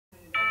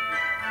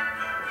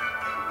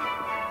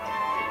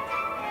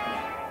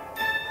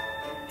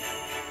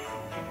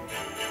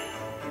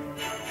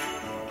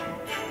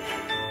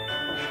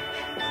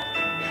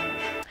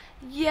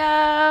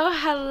Yo,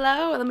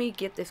 hello. Let me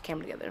get this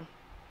camera together.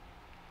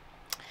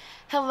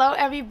 Hello,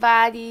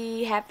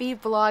 everybody. Happy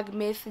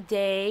Vlogmas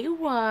Day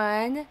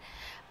 1.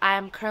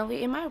 I'm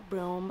currently in my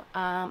room.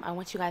 I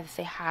want you guys to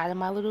say hi to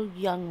my little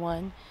young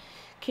one.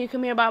 Can you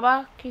come here,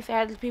 Baba? Can you say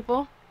hi to the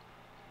people?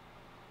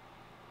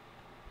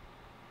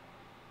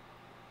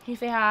 Can you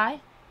say hi?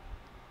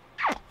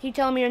 Can you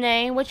tell me your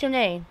name? What's your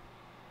name?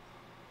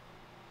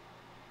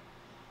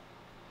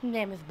 His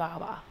name is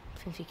Baba,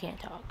 since he can't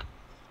talk.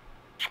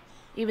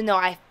 Even though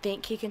I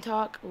think he can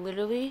talk,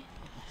 literally.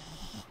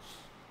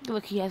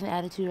 Look, he has an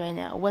attitude right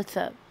now. What's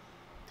up?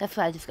 That's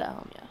why I just got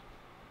home,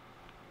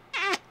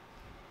 yeah.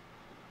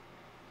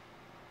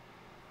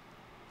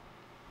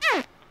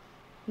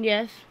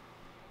 Yes.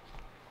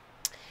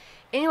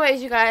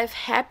 Anyways, you guys,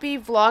 happy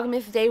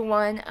Vlogmas Day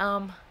 1.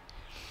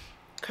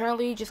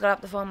 Currently just got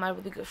off the phone with my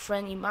really good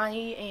friend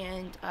Imani,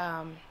 and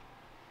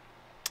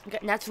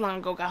not too long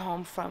ago got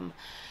home from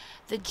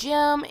the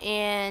gym,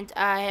 and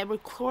I had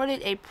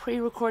recorded a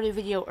pre-recorded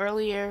video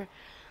earlier,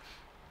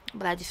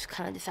 but I just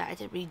kind of decided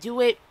to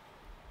redo it,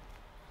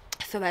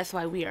 so that's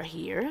why we are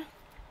here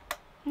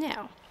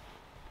now.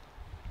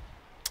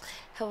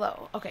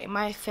 Hello. Okay,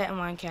 my fat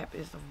line cap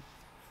is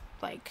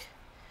like,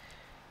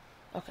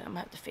 okay, I'm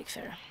gonna have to fix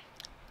her.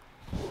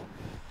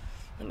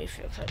 Let me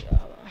fix her, y'all.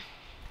 Hold on.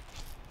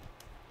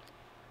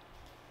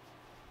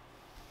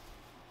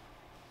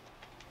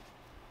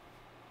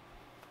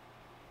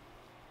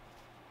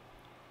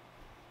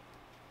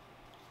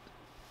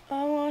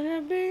 I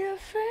wanna be a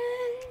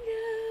friend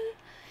you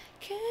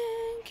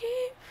can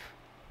keep.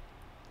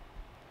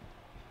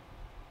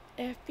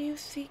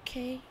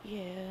 F-U-C-K,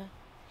 yeah.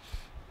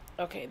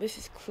 Okay, this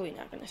is clearly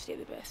not gonna stay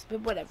the best, but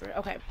whatever.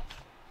 Okay.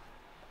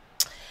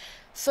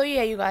 So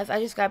yeah, you guys, I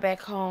just got back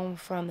home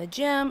from the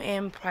gym,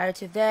 and prior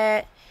to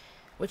that,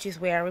 which is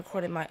where I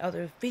recorded my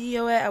other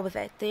video at, I was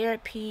at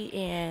therapy,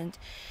 and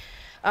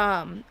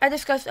I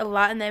discussed a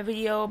lot in that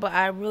video, but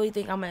I really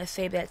think I'm gonna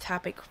save that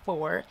topic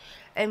for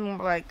a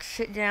more like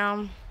sit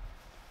down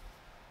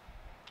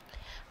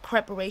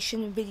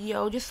preparation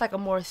video, just like a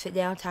more sit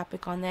down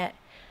topic on that,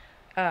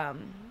 because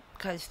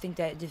I just think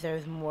that it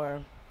deserves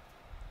more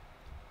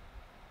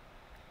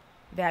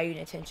value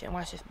and attention.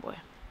 Watch this boy.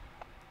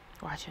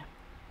 Watch him.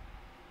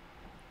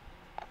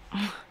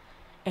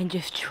 And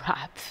just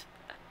drops.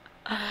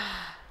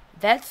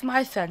 That's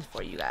my son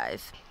for you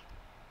guys.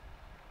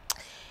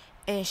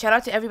 And shout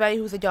out to everybody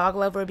who's a dog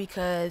lover,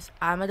 because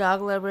I'm a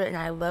dog lover and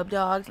I love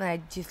dogs, and I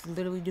just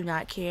literally do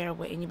not care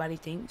what anybody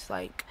thinks.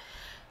 Like,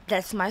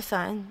 that's my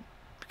son.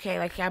 Okay,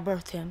 like, I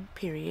birthed him,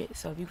 period.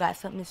 So if you got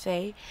something to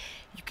say,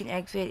 you can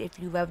exit. If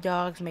you love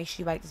dogs, make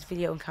sure you like this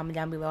video and comment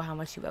down below how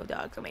much you love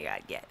dogs. Oh my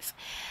god, yes.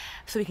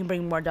 So we can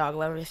bring more dog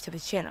lovers to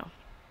this channel.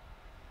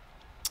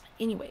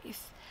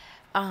 Anyways,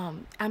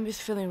 I'm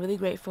just feeling really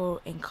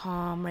grateful and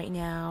calm right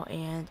now,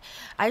 and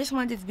I just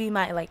wanted this to be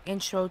my like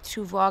intro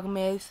to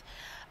Vlogmas.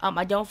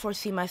 I don't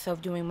foresee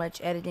myself doing much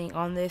editing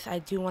on this. I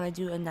do want to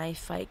do a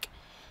nice like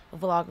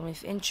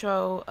Vlogmas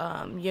intro.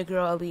 Your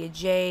girl Aaliyah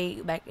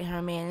J, like, and her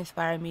man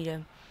inspired me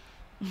to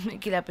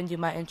get up and do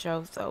my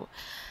intro. So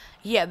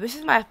yeah, this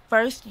is my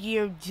first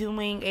year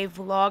doing a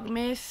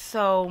Vlogmas,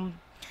 so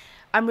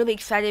I'm really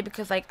excited,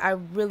 because like I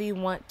really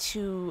want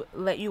to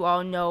let you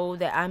all know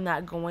that I'm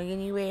not going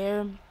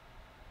anywhere.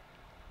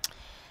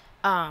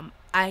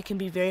 I can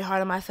be very hard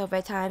on myself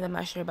at times. I'm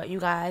not sure about you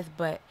guys,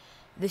 but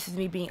this is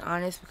me being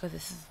honest, because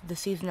this is the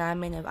season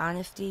I'm in of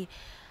honesty.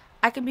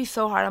 I can be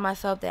so hard on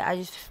myself that I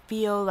just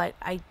feel like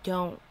I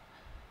don't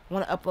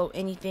want to upload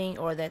anything,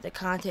 or that the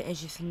content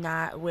is just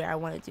not where I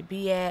want it to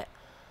be at.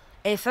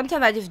 And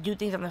sometimes I just do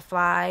things on the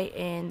fly,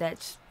 and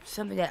that's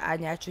something that I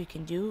naturally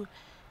can do,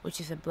 which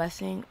is a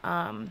blessing,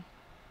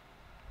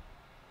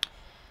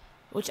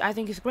 which I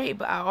think is great.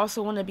 But I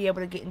also want to be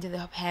able to get into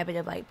the habit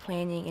of like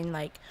planning and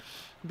like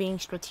being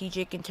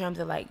strategic in terms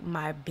of like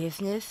my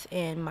business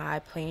and my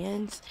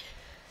plans.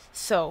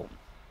 So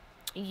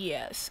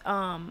yes,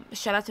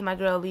 shout out to my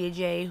girl Leah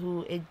J,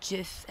 who it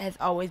just has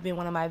always been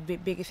one of my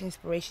biggest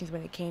inspirations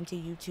when it came to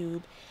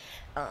YouTube.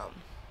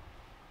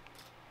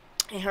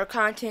 And her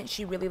content,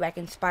 she really like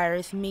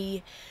inspires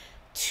me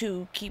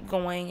to keep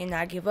going and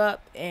not give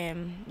up,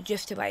 and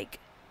just to like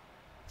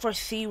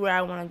foresee where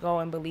I want to go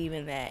and believe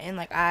in that. And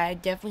like I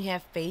definitely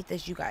have faith,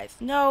 as you guys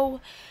know,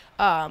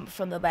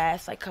 from the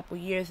last like couple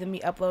years of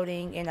me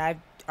uploading, and I've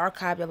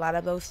archived a lot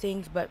of those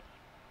things, but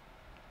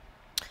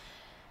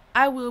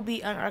I will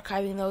be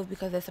unarchiving those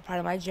because that's a part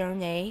of my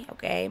JORNAE,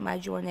 okay, my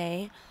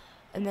JORNAE,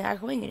 and they're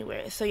not going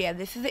anywhere. So yeah,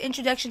 this is the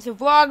introduction to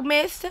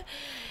Vlogmas.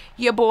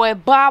 Your boy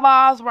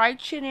Baba's right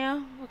here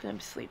now. Look at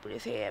him sleep with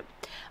his head.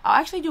 I'll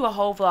actually do a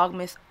whole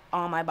Vlogmas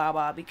on my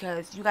Baba,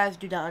 because you guys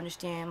do not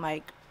understand,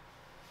 like,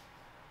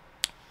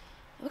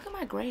 look at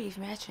my grays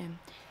matching.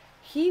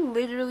 He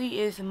literally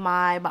is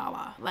my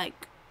Baba.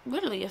 Like,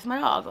 literally, it's my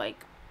dog.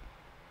 Like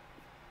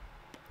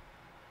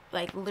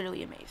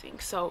literally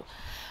amazing. So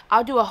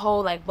I'll do a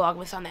whole like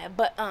Vlogmas on that.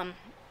 But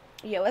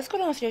yeah, let's go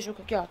downstairs real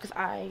quick, y'all, because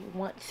I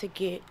want to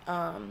get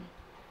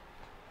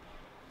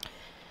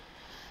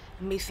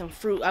me some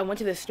fruit. I went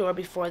to the store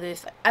before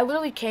this. I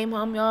literally came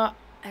home, y'all.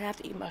 I have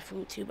to eat my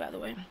food too, by the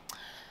way.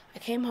 I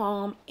came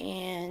home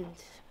and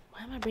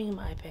why am I bringing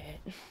my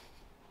iPad?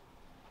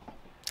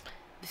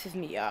 This is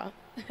me, y'all.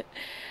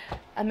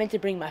 I meant to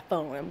bring my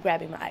phone. I'm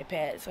grabbing my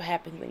iPad. So it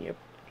happens when you're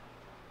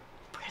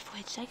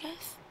privileged, I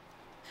guess.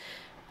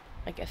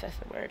 I guess that's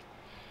the word.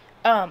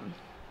 But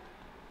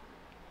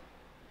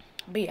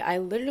yeah, I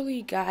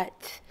literally came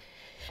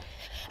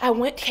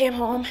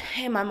home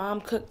and my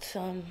mom cooked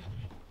some.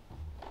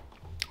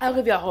 I'll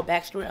give you a whole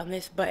backstory on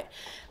this, but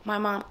my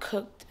mom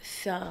cooked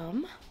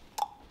some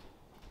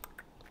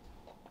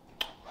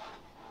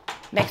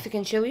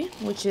Mexican chili,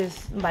 which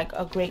is like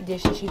a great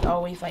dish that she's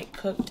always like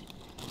cooked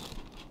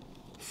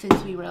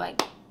since we were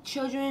like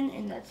children,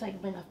 and that's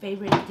like been a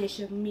favorite dish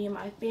of me and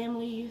my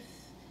family's.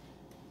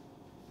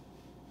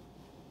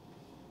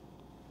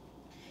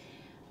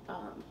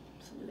 So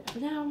do that for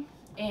now.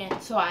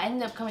 And so I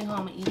ended up coming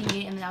home and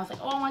eating it, and then I was like,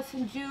 oh, I want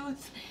some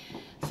juice.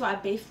 So I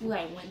basically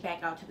like went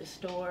back out to the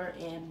store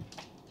and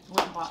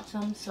went and bought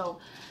some. So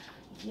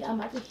yeah, I'm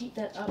about to heat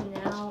that up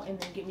now and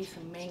then get me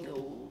some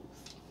mangoes.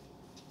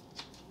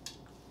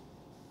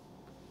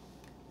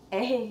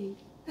 Hey.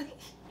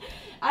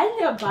 I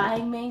ended up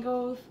buying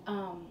mangoes. I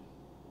don't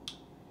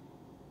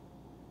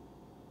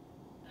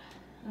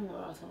know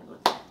where I was gonna go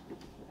with that.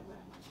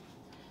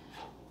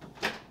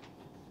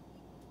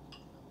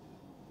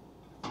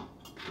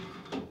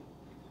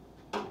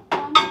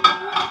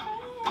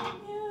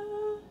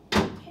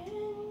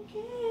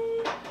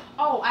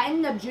 Oh, I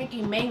ended up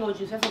drinking mango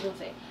juice. That's what I was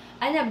gonna say.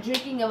 I ended up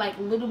drinking a like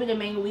little bit of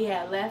mango we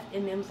had left,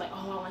 and then was like,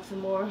 oh, I want some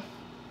more.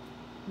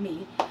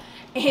 Me,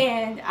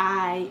 and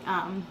I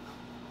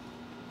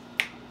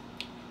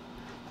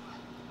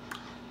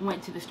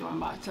went to the store and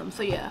bought some.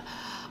 So yeah,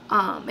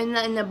 and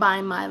I ended up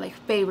buying my like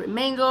favorite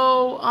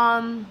mango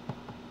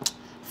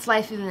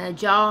slices in a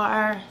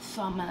jar.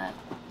 So I'm gonna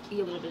eat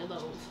a little bit of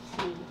those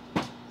too.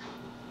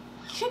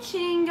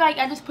 Cha-ching! Like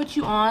I just put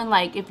you on.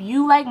 Like if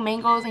you like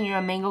mangoes and you're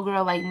a mango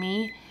girl like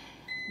me,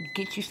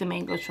 get you some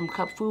mangoes from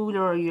Cup Food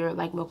or your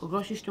like local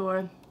grocery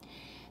store.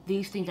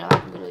 These things are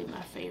like literally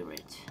my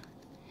favorite.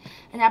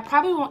 And I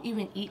probably won't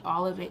even eat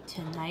all of it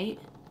tonight.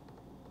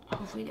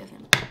 Hopefully it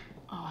doesn't.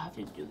 Oh, I have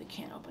to do the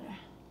can opener.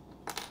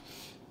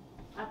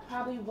 I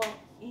probably won't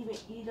even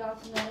eat all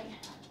tonight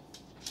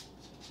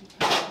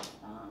because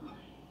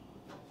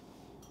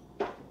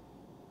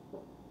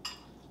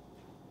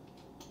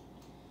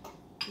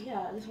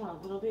yeah, I just want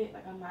a little bit.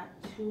 Like I'm not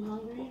too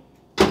hungry,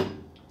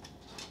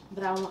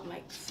 but I want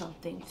like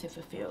something to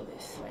fulfill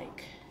this,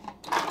 like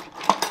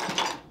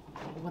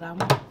what I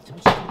want, which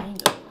is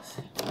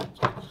mangoes.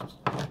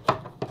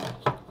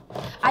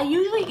 I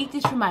usually eat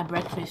this for my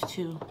breakfast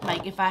too.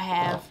 Like if I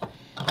have,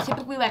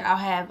 typically like I'll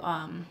have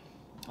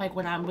like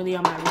when I'm really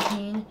on my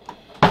routine,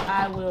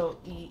 I will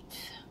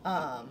eat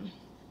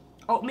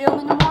oatmeal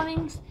in the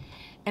mornings,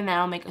 and then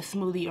I'll make a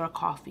smoothie or a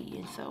coffee.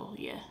 And so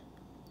yeah,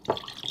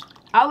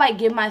 I'll like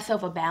give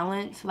myself a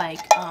balance, like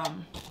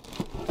I'll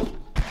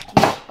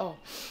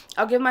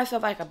give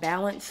myself like a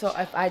balance. So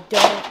if I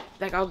don't,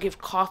 like I'll give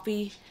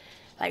coffee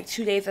like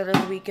 2 days out of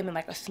the week and then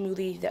like a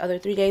smoothie the other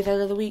 3 days out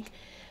of the week,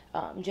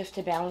 just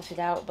to balance it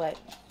out. But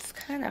it's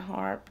kind of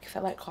hard because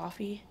I like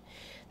coffee.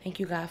 Thank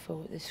you God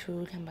for this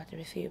food I'm about to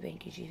receive.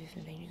 Thank you Jesus,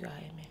 and thank you God,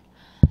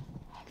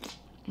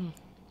 amen.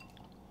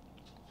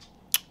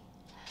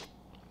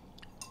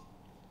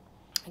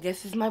 I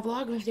guess this is my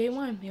Vlogmas day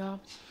 1, y'all.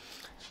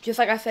 Just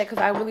like I said, because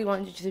I really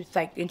wanted to just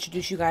like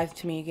introduce you guys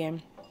to me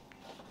again.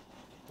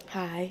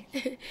 Hi.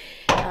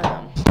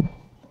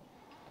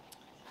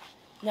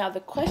 Now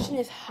the question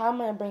is how I'm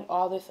going to bring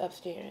all this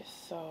upstairs.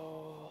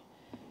 So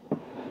I'm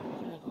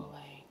going to go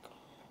like,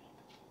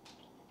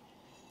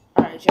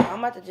 alright y'all, I'm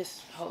about to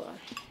just, hold on.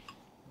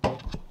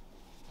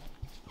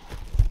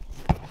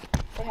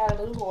 Say hi to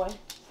little boy.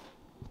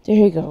 There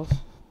he goes.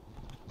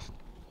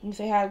 You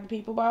say hi to the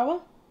people,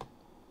 Baba?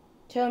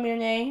 Tell him your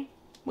name.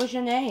 What's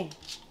your name?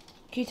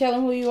 Can you tell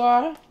him who you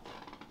are?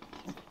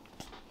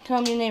 Tell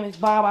him your name is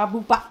Baba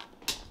Boopa.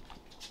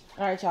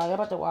 Alright y'all, you're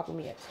about to walk with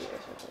me upstairs.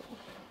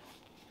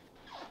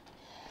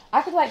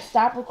 I could like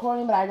stop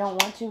recording, but I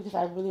don't want to because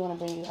I really want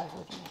to bring you guys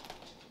with me.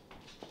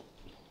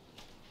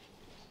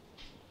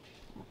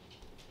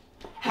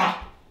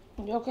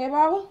 You okay,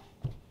 Baba?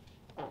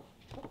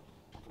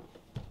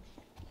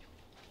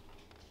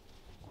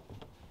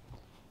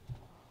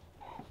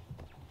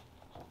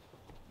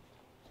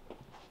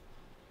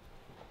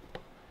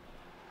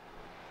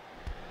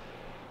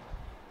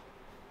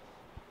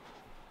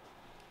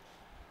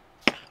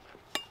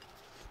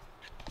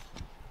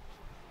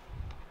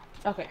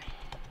 Okay.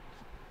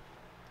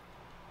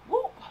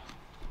 Woo.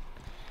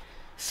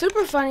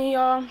 Super funny,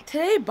 y'all.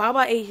 Today,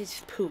 Baba ate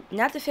his poop.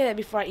 Not to say that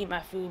before I eat my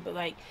food, but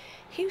like,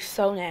 he was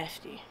so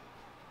nasty.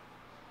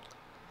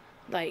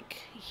 Like,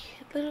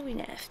 literally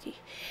nasty.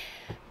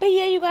 But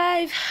yeah, you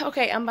guys.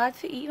 Okay, I'm about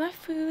to eat my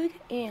food,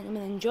 and I'm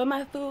gonna enjoy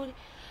my food.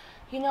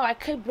 You know, I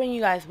could bring you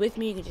guys with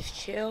me. You can just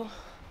chill.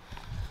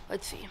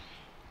 Let's see.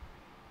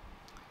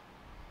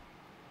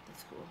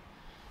 That's cool.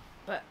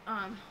 But,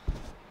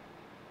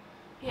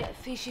 Yeah,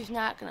 see, she's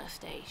not gonna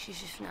stay. She's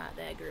just not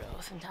that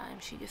girl.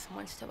 Sometimes she just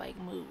wants to, like,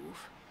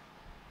 move.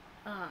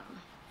 But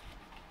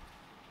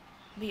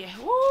yeah.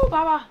 Woo,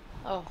 Baba.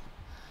 Oh.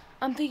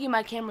 I'm thinking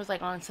my camera's,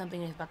 like, on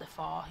something that's about to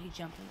fall. He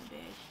jumped in the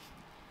bed.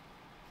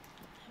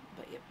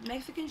 But yeah,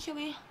 Mexican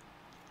chili.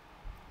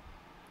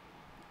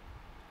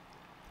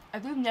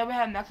 If you've never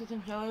had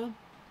Mexican chili,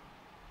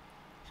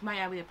 this might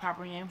not be the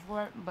proper name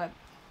for it, but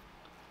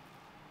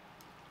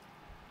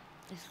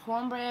it's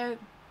cornbread,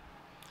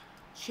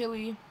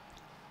 chili,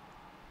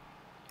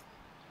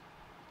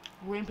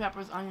 green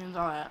peppers, onions,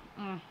 all that.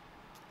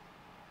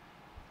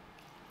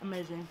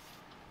 Amazing.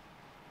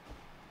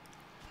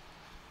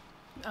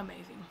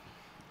 Amazing.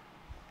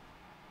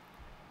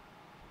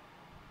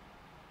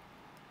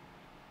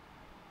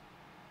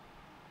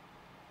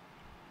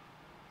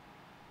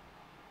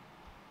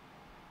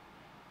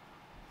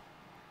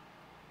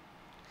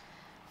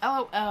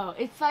 LOL.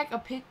 It's like a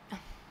pic.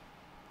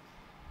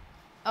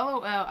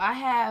 LOL. I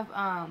have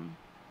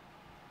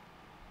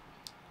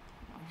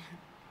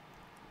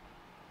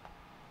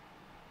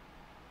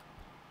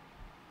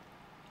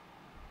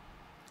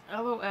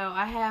LOL.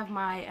 I have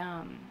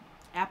my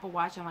Apple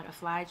Watch on like a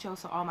slideshow,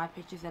 so all my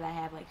pictures that I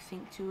have like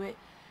synced to it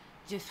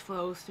just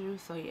flows through.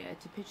 So yeah,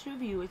 it's a picture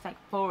of you. It's like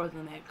 4 of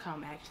them that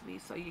come actually.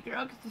 So your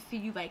girl gets to see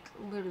you like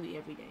literally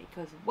every day.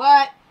 Cause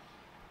what?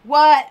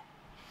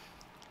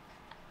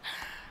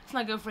 It's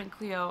my good friend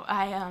Cleo.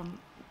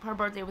 Her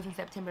birthday was in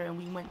September, and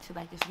we went to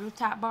like this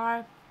rooftop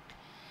bar.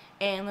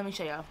 And let me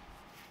show y'all.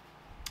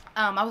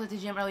 I was at the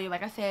gym earlier,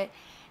 like I said,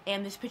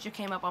 and this picture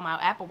came up on my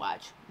Apple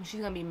Watch.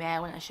 She's gonna be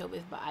mad when I show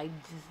this, but I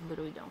just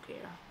literally don't care.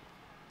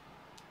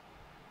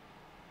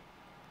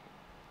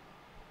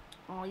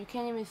 Oh, you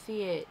can't even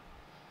see it.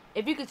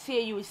 If you could see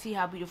it, you would see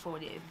how beautiful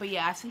it is. But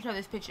yeah, I sent her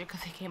this picture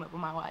because it came up on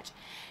my watch,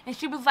 and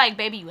she was like,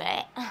 "Baby,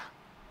 what?"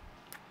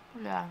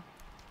 Yeah.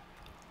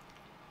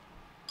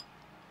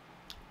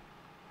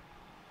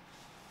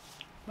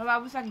 Well, I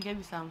wish I could give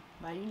you some,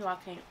 but you know I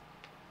can't.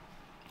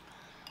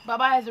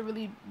 Baba has a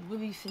really,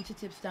 really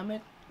sensitive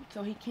stomach,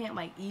 so he can't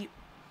like eat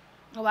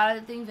a lot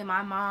of the things. And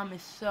my mom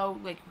is so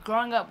like,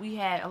 growing up we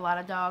had a lot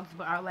of dogs,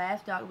 but our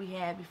last dog we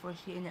had before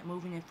she ended up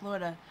moving in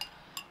Florida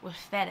was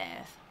Fat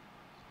Ass.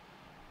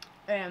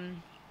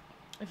 And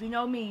if you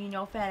know me, you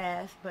know Fat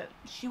Ass, but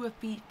she would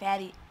feed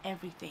Fatty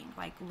everything,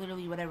 like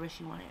literally whatever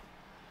she wanted.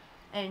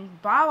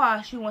 And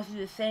Baba, she wants to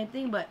do the same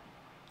thing, but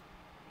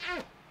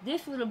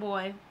this little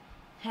boy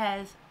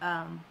has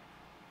a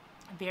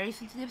very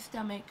sensitive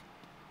stomach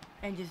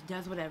and just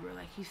does whatever.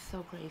 Like, he's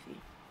so crazy.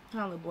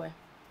 Huh, little boy.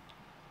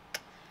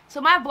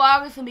 So my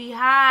vlog is gonna be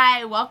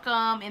hi,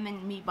 welcome, and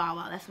then meet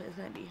Baba. That's what it's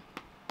gonna be.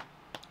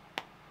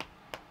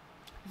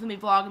 It's gonna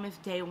be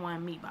Vlogmas day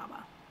 1, meet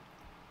Baba.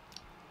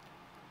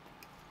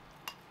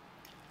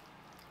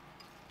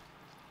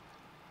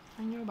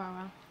 And you're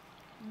Baba.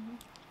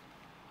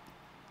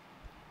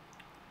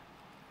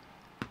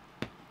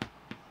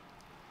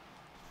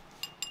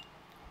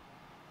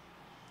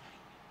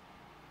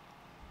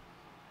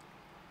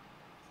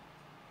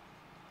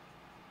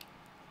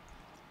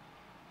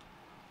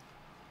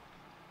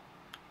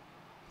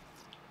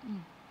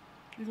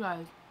 You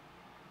guys,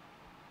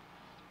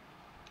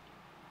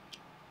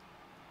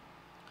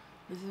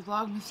 this is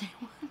Vlogmas day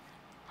 1.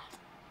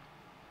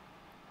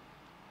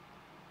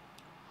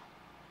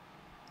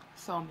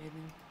 So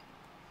amazing.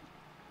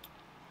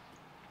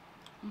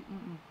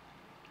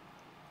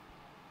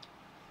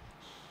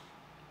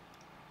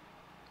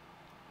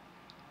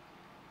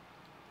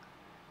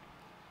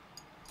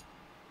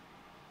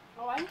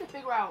 Oh, I need to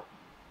figure out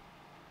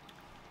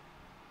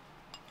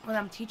what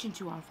I'm teaching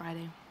to on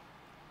Friday.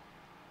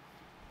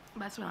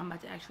 That's what I'm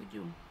about to actually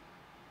do.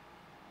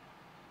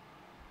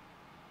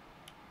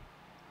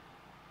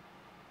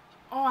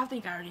 Oh, I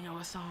think I already know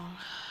a song.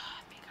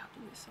 I think I'll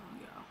do this song,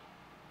 y'all.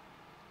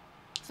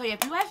 So yeah,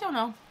 if you guys don't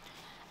know,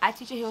 I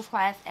teach a heels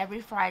class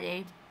every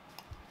Friday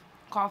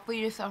called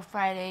Free Yourself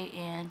Friday,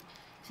 and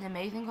it's an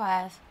amazing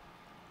class.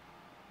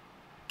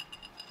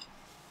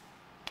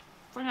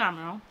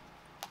 Phenomenal,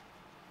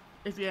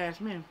 if you ask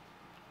me.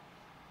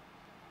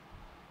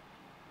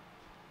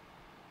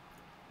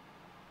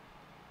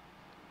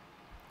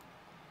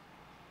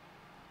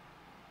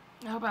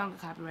 I hope I don't get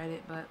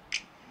copyrighted, but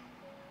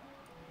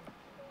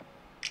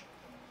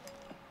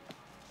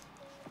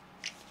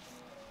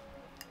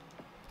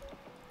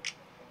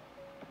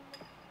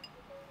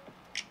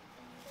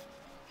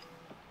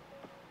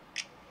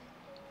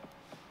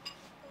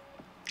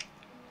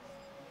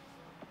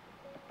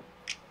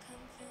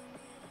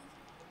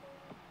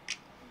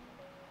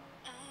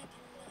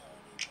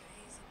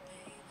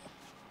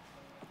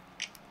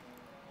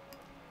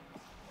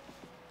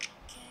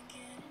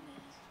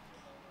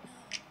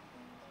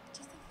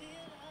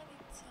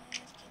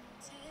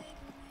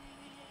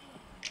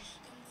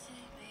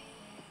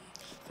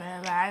for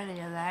the ride of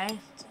your life.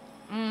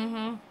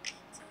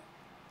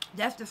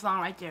 That's the song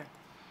right there.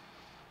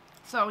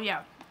 So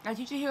yeah, I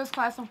teach a heels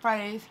class on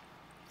Fridays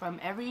from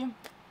every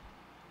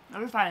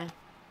Friday,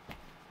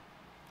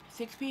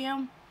 6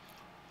 p.m.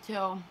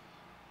 till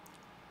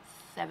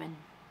 7:15.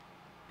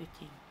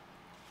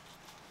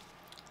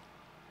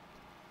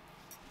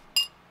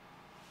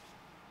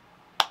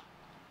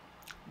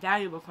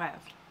 valuable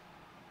craft.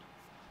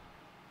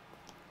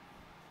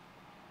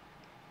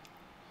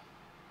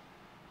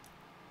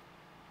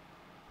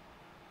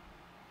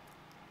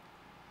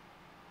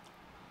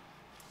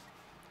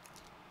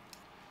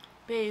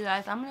 But you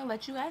guys, I'm gonna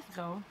let you guys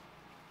go.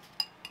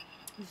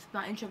 This is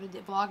my intro to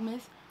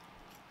Vlogmas.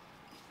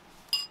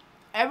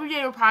 Every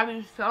day will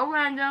probably be so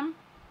random.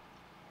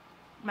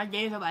 My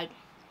days are like,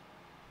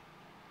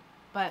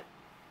 but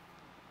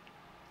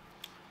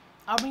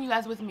I'll bring you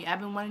guys with me. I've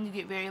been wanting to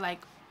get very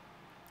like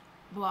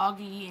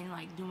vloggy and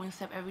like doing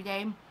stuff every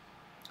day,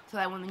 so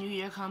that when the new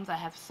year comes, I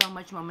have so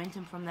much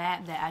momentum from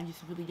that I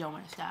just really don't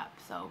want to stop.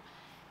 So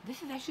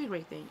this is actually a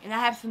great thing, and I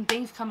have some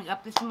things coming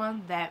up this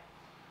month that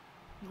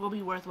will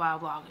be worthwhile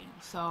vlogging.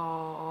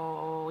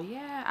 So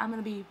yeah,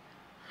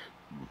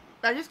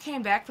 I just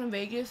came back from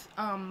Vegas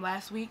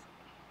last week.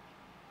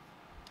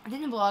 I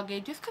didn't vlog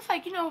it just because,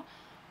 like, you know,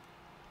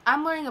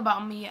 I'm learning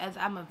about me as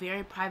I'm a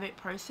very private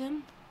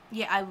person.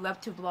 Yeah, I love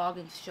to vlog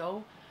and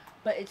show,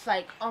 but it's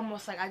like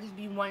almost like I just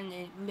be wanting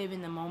to live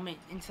in the moment.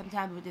 And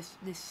sometimes with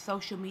this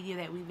social media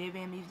that we live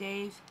in these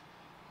days,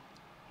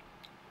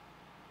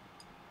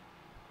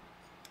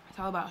 it's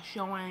all about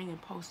showing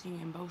and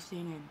posting and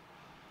boasting,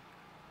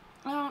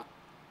 and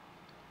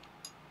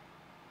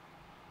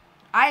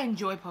I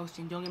enjoy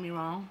posting, don't get me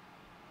wrong,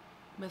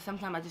 but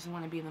sometimes I just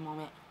want to be in the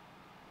moment.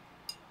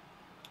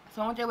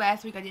 So I went there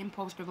last week. I didn't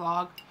post a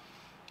vlog,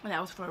 and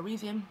that was for a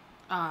reason.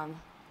 Well,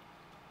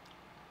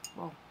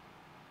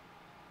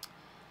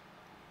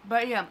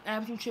 but yeah, I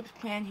have some trips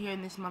planned here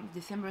in this month of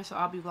December, so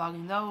I'll be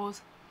vlogging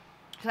those,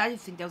 because I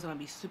just think those are going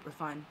to be super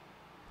fun.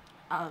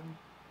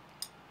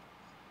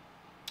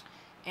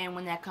 And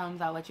when that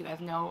comes, I'll let you guys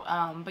know.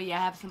 But yeah,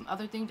 I have some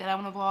other things that I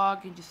want to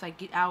vlog and just like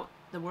get out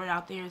the word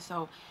out there.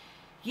 So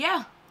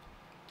yeah,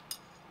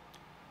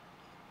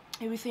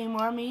 you'll be seeing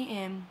more of me,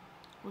 and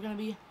we're going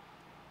to be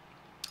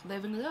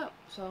living it up.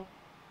 So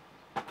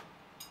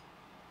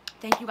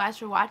thank you guys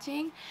for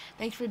watching.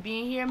 Thanks for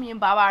being here. Me and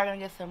Baba are going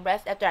to get some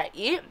rest after I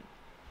eat.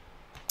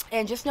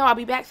 And just know I'll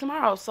be back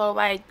tomorrow. So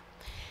like,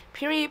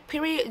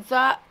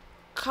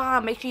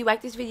 period.com. Make sure you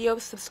like this video,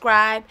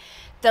 subscribe,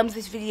 thumbs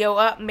this video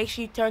up. Make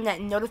sure you turn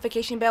that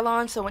notification bell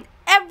on, so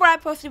whenever I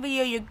post a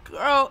video, your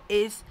girl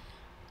is,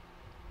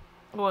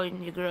 well,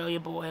 your girl, your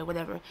boy,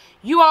 whatever,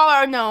 you all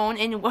are known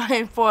and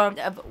informed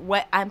of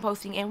what I'm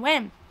posting and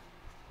when.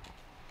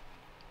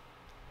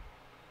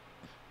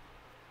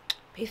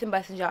 Peace and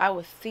blessings, y'all. I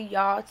will see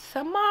y'all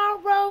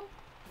tomorrow.